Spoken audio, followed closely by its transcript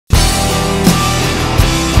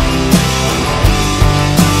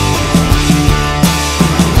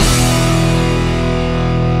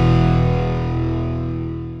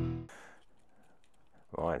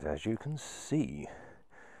as you can see,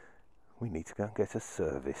 we need to go and get a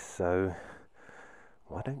service, so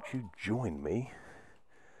why don't you join me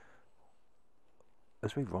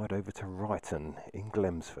as we ride over to Ryton in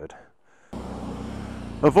Glemsford.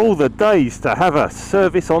 Of all the days to have a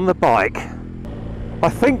service on the bike, I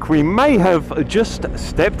think we may have just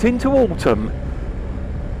stepped into autumn.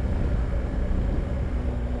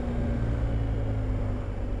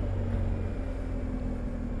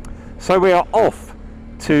 So we are off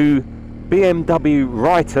to BMW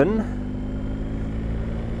Ryton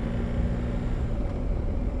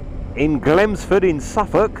in Glemsford in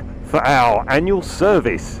Suffolk for our annual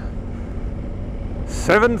service.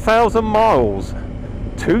 7,000 miles,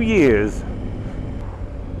 2 years.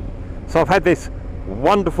 So I've had this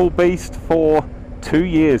wonderful beast for 2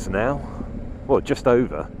 years now, well, just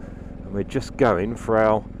over, and we're just going for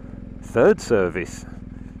our third service.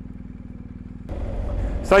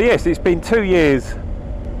 So yes, it's been 2 years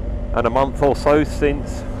and a month or so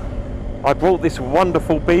since I brought this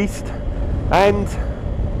wonderful beast, and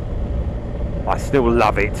I still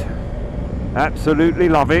love it. Absolutely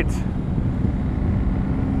love it.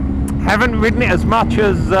 Haven't ridden it as much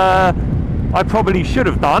as I probably should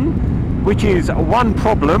have done, which is one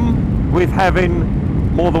problem with having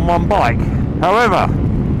more than one bike. However,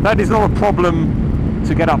 that is not a problem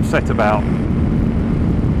to get upset about.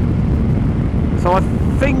 So I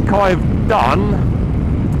think I've done,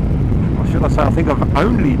 or should I say, I think I've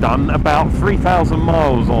only done about 3,000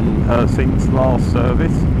 miles on her since last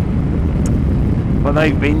service, but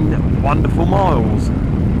they've been wonderful miles.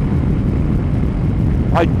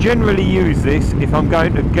 I generally use this if I'm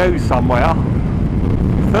going to go somewhere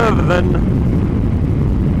further than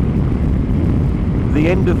the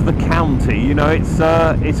end of the county. You know, it's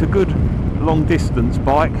a good long distance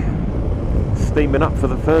bike. Steaming up for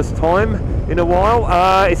the first time in a while.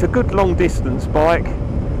 It's a good long distance bike,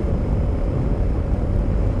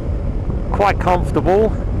 quite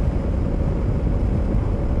comfortable.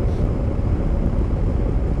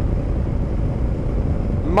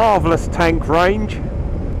 Marvellous tank range.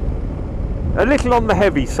 A little on the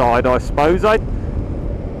heavy side, I suppose. I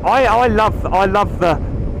love the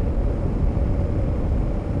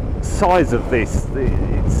size of this.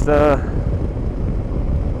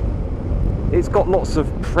 It's got lots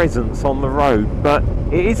of presence on the road, but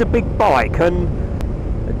it is a big bike, and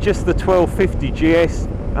just the 1250 GS,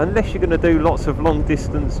 unless you're going to do lots of long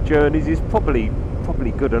distance journeys, is probably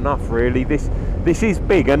good enough, really. This is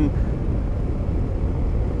big, and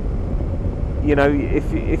you know,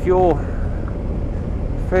 if you're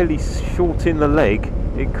fairly short in the leg,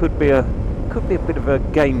 it could be a bit of a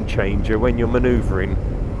game changer when you're manoeuvring.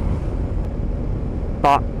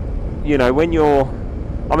 But you know, when you're,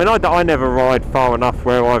 I mean, I never ride far enough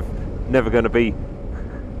where I'm never going to be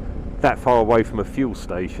that far away from a fuel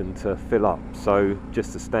station to fill up, so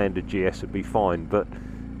just a standard GS would be fine. But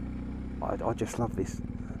I just love this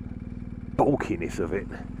bulkiness of it.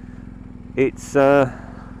 It's a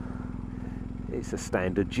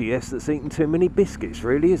standard GS that's eaten too many biscuits,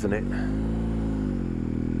 really, isn't it?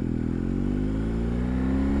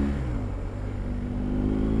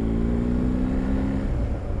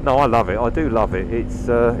 No, I love it. I do love it. It's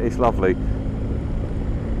lovely.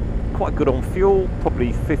 Quite good on fuel,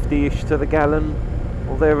 probably 50-ish to the gallon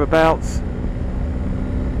or thereabouts.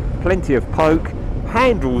 Plenty of poke.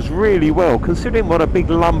 Handles really well, considering what a big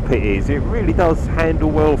lump it is. It really does handle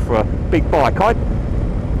well for a big bike.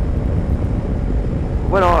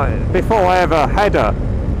 Before I ever had a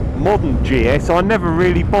modern GS, I never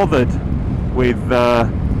really bothered with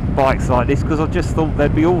bikes like this, because I just thought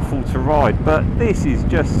they'd be awful to ride. But this is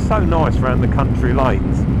just so nice around the country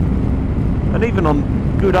lanes, and even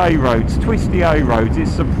on good A roads, twisty A roads,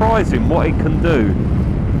 it's surprising what it can do.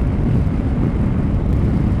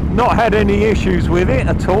 Not had any issues with it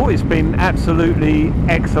at all. It's been absolutely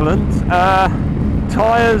excellent.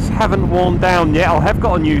 Tyres haven't worn down yet. I have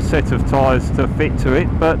got a new set of tyres to fit to it,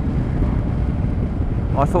 but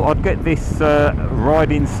I thought I'd get this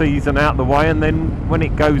riding season out the way, and then when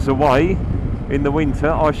it goes away in the winter,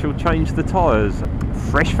 I shall change the tyres.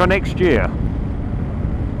 Fresh for next year.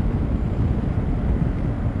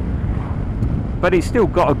 But it's still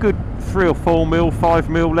got a good 3 or 4 mil, 5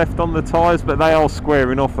 mil left on the tyres, but they are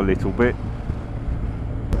squaring off a little bit.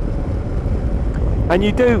 And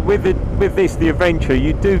you do, with this, the Adventure,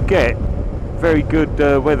 you do get very good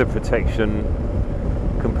weather protection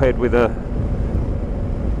compared with a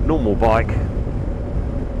normal bike.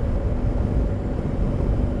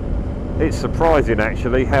 It's surprising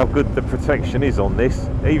actually how good the protection is on this.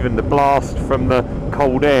 Even the blast from the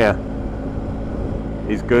cold air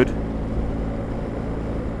is good.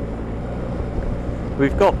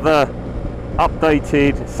 We've got the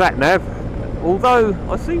updated sat-nav, although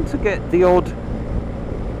I seem to get the odd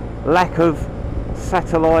lack of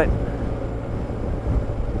satellite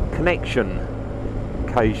connection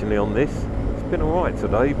occasionally on this. It's been alright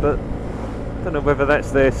today, but I don't know whether that's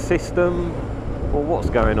their system or what's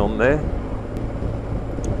going on there.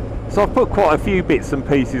 So I've put quite a few bits and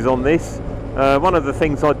pieces on this. One of the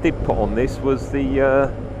things I did put on this was the I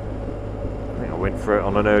think I went through it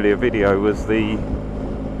on an earlier video, was the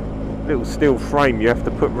little steel frame you have to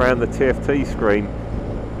put around the TFT screen.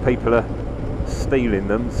 People are stealing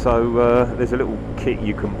them, so there's a little kit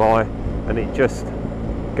you can buy and it just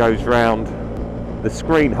goes round the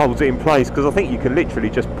screen, holds it in place, because I think you can literally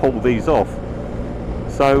just pull these off.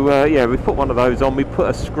 So yeah, we put one of those on. We put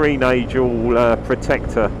a screen angel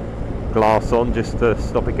protector glass on just to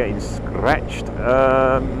stop it getting scratched.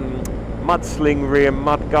 Mudsling rear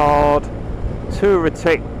mudguard,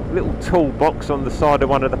 Touratech little toolbox on the side of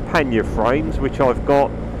one of the pannier frames, which I've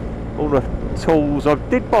got all the tools. I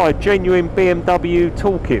did buy a genuine BMW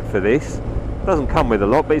toolkit for this. Doesn't come with a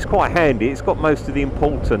lot, but it's quite handy. It's got most of the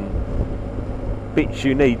important bits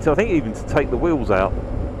you need, so I think even to take the wheels out,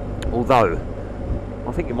 although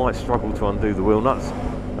I think you might struggle to undo the wheel nuts.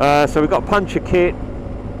 So we've got a puncture kit,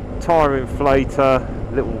 tyre inflator,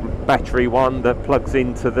 little battery one that plugs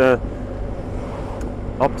into the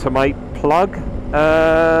Optimate plug.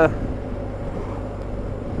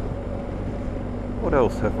 What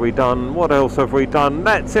else have we done? What else have we done?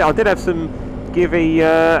 That's it. I did have some Givey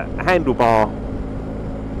handlebar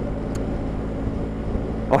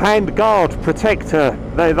or hand guard protector.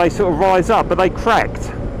 They sort of rise up, but they cracked.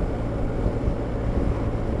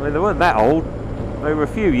 I mean, they weren't that old. They were a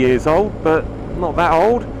few years old, but not that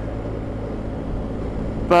old.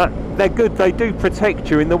 But they're good. They do protect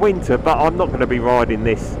you in the winter, but I'm not going to be riding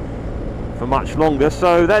this for much longer,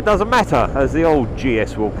 so that doesn't matter, as the old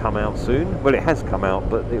GS will come out soon. Well, it has come out,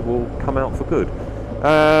 but it will come out for good.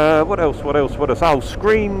 What else? Oh,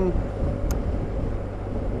 screen.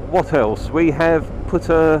 What else? We have put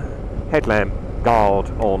a headlamp guard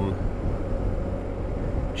on,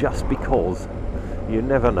 just because you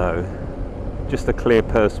never know. Just a clear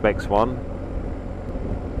perspex one.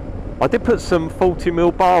 I did put some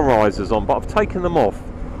 40mm bar risers on, but I've taken them off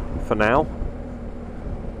for now.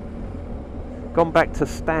 Gone back to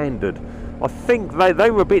standard. I think they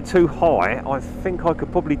were a bit too high. I think I could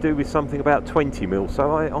probably do with something about 20mm,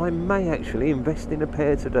 so I may actually invest in a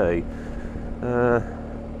pair today.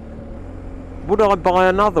 Would I buy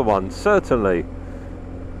another one? Certainly.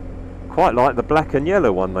 Quite like the black and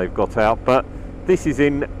yellow one they've got out, but this is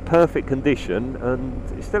in perfect condition and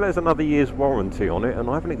it still has another year's warranty on it, and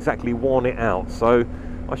I haven't exactly worn it out, so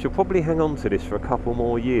I should probably hang on to this for a couple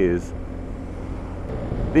more years.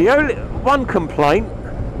 The only one complaint,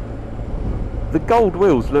 the gold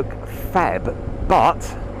wheels look fab, but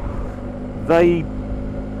they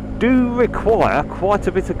do require quite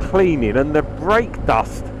a bit of cleaning, and the brake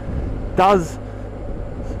dust does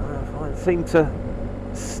seem to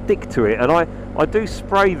stick to it, and I do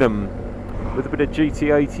spray them with a bit of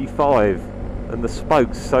GT85 and the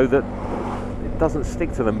spokes so that it doesn't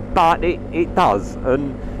stick to them, but it does,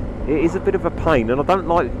 and it is a bit of a pain, and I don't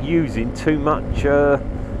like using too much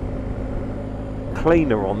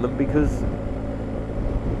cleaner on them, because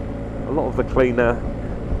a lot of the cleaner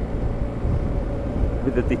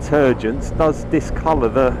with the detergents does discolour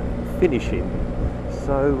the finishing.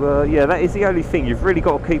 So yeah, that is the only thing. You've really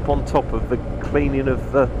got to keep on top of the cleaning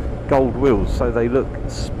of the gold wheels so they look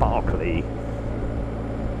sparkly.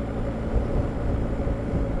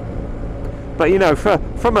 But you know,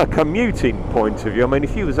 from a commuting point of view, I mean,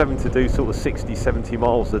 if you was having to do sort of 60-70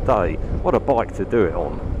 miles a day, what a bike to do it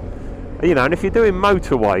on. You know, and if you're doing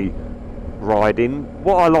motorway riding,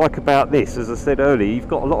 what I like about this, as I said earlier, you've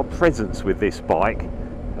got a lot of presence with this bike.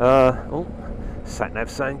 Oh,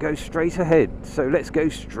 sat-nav saying go straight ahead, so let's go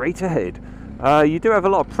straight ahead. You do have a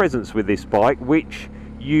lot of presence with this bike, which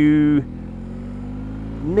you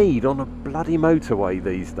need on a bloody motorway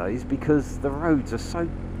these days, because the roads are so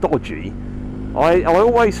dodgy. I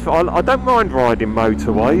don't mind riding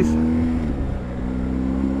motorways,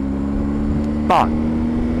 but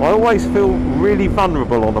I always feel really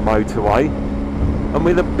vulnerable on a motorway, and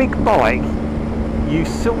with a big bike you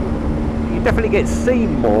definitely get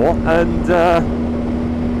seen more, and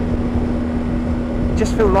you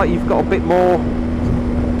just feel like you've got a bit more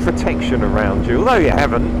protection around you, although you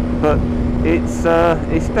haven't, but it's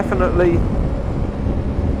definitely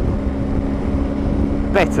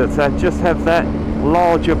better to just have that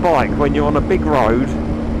larger bike when you're on a big road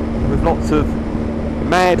with lots of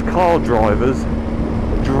mad car drivers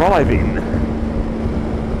driving.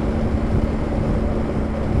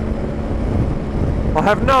 I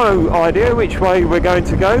have no idea which way we're going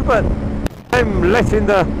to go, but I'm letting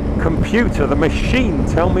the computer, the machine,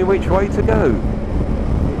 tell me which way to go.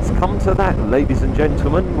 It's come to that, ladies and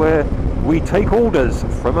gentlemen, where we take orders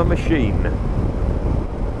from a machine.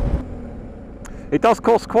 It does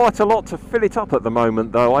cost quite a lot to fill it up at the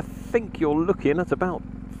moment, though. I think you're looking at about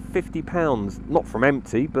 £50, not from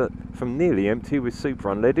empty, but from nearly empty with super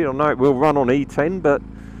unleaded. I know it will run on E10, but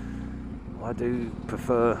I do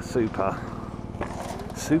prefer super.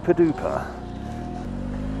 Super duper.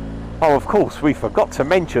 Oh, of course, we forgot to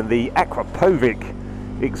mention the Akrapovic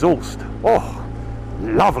exhaust. Oh,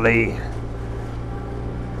 lovely.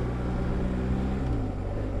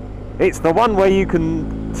 It's the one where you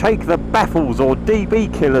can take the baffles or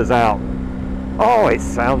DB killers out. Oh, it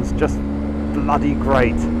sounds just bloody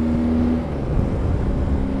great.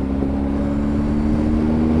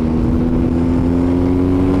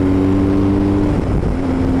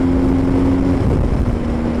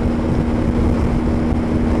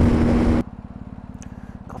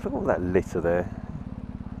 That litter there.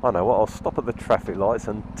 I know what, I'll stop at the traffic lights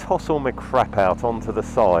and toss all my crap out onto the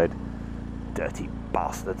side. Dirty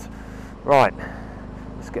bastards. Right,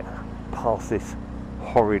 let's get past this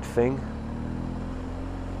horrid thing.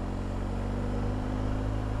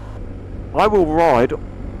 I will ride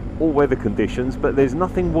all weather conditions, but there's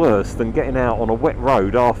nothing worse than getting out on a wet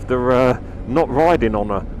road after not riding on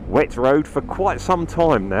a wet road for quite some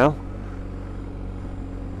time now.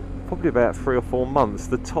 Probably about 3 or 4 months.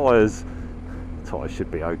 The tyres should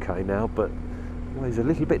be okay now, but always a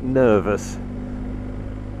little bit nervous.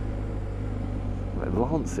 Let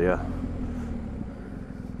Lance here.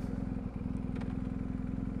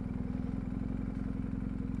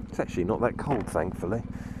 It's actually not that cold, thankfully.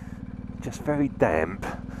 Just very damp.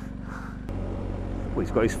 Well,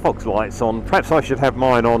 he's got his fog lights on. Perhaps I should have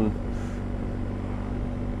mine on.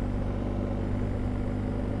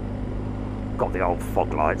 Got the old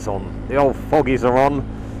fog lights on. The old foggies are on.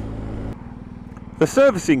 The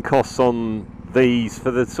servicing costs on these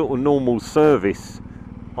for the sort of normal service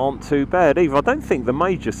aren't too bad either. I don't think the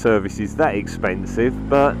major service is that expensive,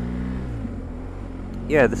 but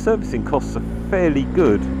yeah, the servicing costs are fairly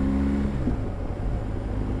good.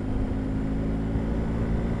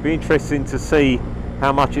 Be interesting to see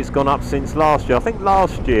how much it's gone up since last year. I think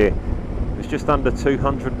last year it was just under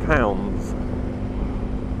 £200.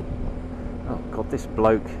 Oh God, this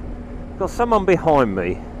bloke. Got someone behind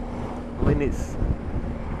me. I mean, it's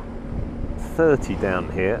 30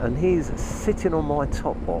 down here and he's sitting on my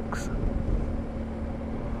top box.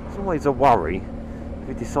 It's always a worry if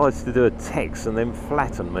he decides to do a text and then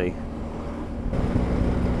flatten me.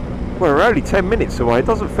 Well, we're only 10 minutes away. It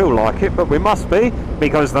doesn't feel like it, but we must be,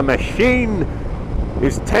 because the machine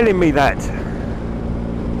is telling me that.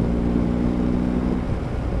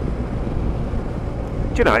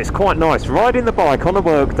 Do you know, it's quite nice riding the bike on a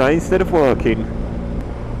work day instead of working.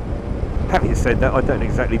 Having said that, I don't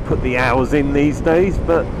exactly put the hours in these days,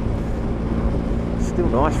 but still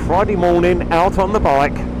nice. Friday morning, out on the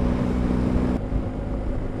bike.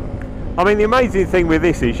 I mean, the amazing thing with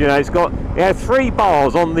this is, you know, it had 3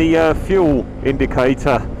 bars on the fuel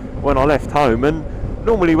indicator when I left home, and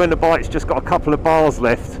normally when the bike's just got a couple of bars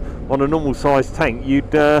left on a normal sized tank,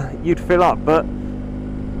 you'd fill up, but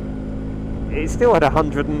it still had I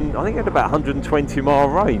think it had about 120 mile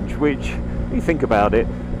range, which, if you think about it,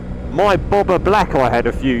 my Bobber Black I had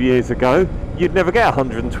a few years ago, you'd never get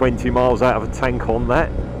 120 miles out of a tank on that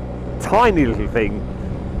tiny little thing.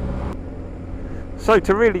 So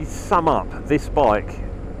to really sum up this bike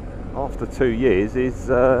after 2 years is,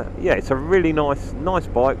 yeah, it's a really nice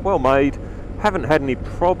bike, well made. Haven't had any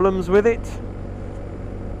problems with it.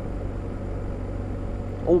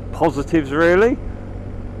 All positives really.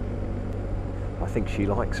 I think she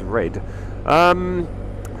likes red.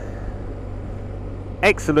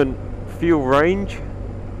 Excellent fuel range,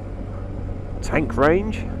 tank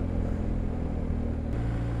range.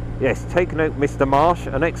 Yes, take note, Mr. Marsh,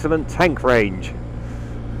 an excellent tank range.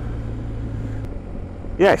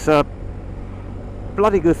 Yes, a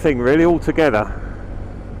bloody good thing really altogether.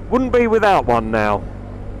 Wouldn't be without one now.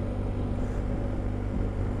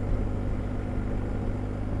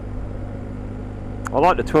 I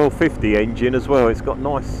like the 1250 engine as well. It's got a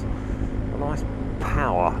nice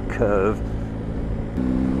power curve.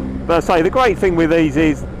 But I say the great thing with these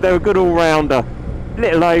is they're a good all-rounder.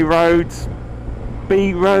 Little A roads,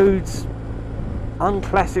 B roads,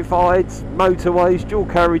 unclassifieds, motorways, dual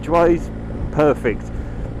carriageways, perfect.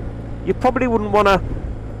 You probably wouldn't want to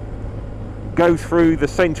go through the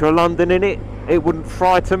centre of London in it. It wouldn't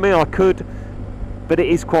frighten me. I could, but it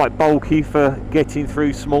is quite bulky for getting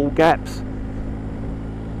through small gaps.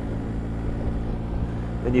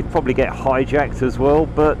 and you'd probably get hijacked as well,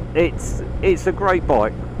 but it's a great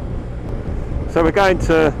bike. So we're going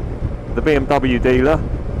to the BMW dealer.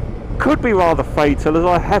 Could be rather fatal, as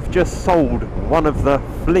I have just sold one of the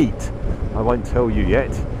fleet. I won't tell you yet,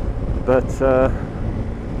 but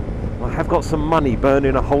I have got some money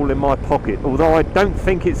burning a hole in my pocket, although I don't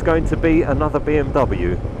think it's going to be another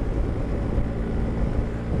BMW.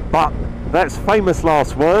 But that's famous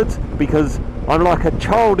last words, because I'm like a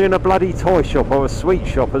child in a bloody toy shop or a sweet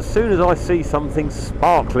shop. As soon as I see something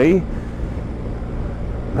sparkly,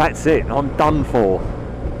 that's it, I'm done for.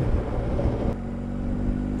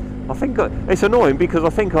 I think it's annoying because I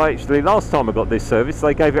think last time I got this service,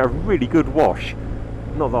 they gave it a really good wash.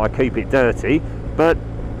 Not that I keep it dirty, but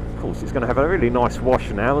of course it's going to have a really nice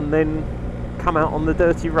wash now and then come out on the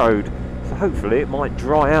dirty road. So hopefully it might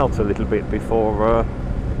dry out a little bit before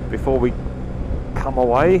we come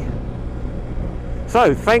away.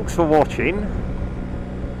 So thanks for watching,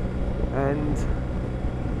 and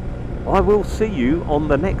I will see you on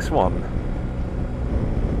the next one.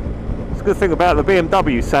 It's a good thing about the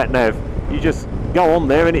BMW sat-nav, you just go on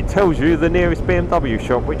there and it tells you the nearest BMW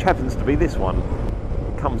shop, which happens to be this one.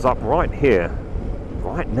 It comes up right here,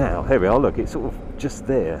 right now. Here we are, look, it's sort of just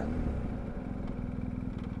there.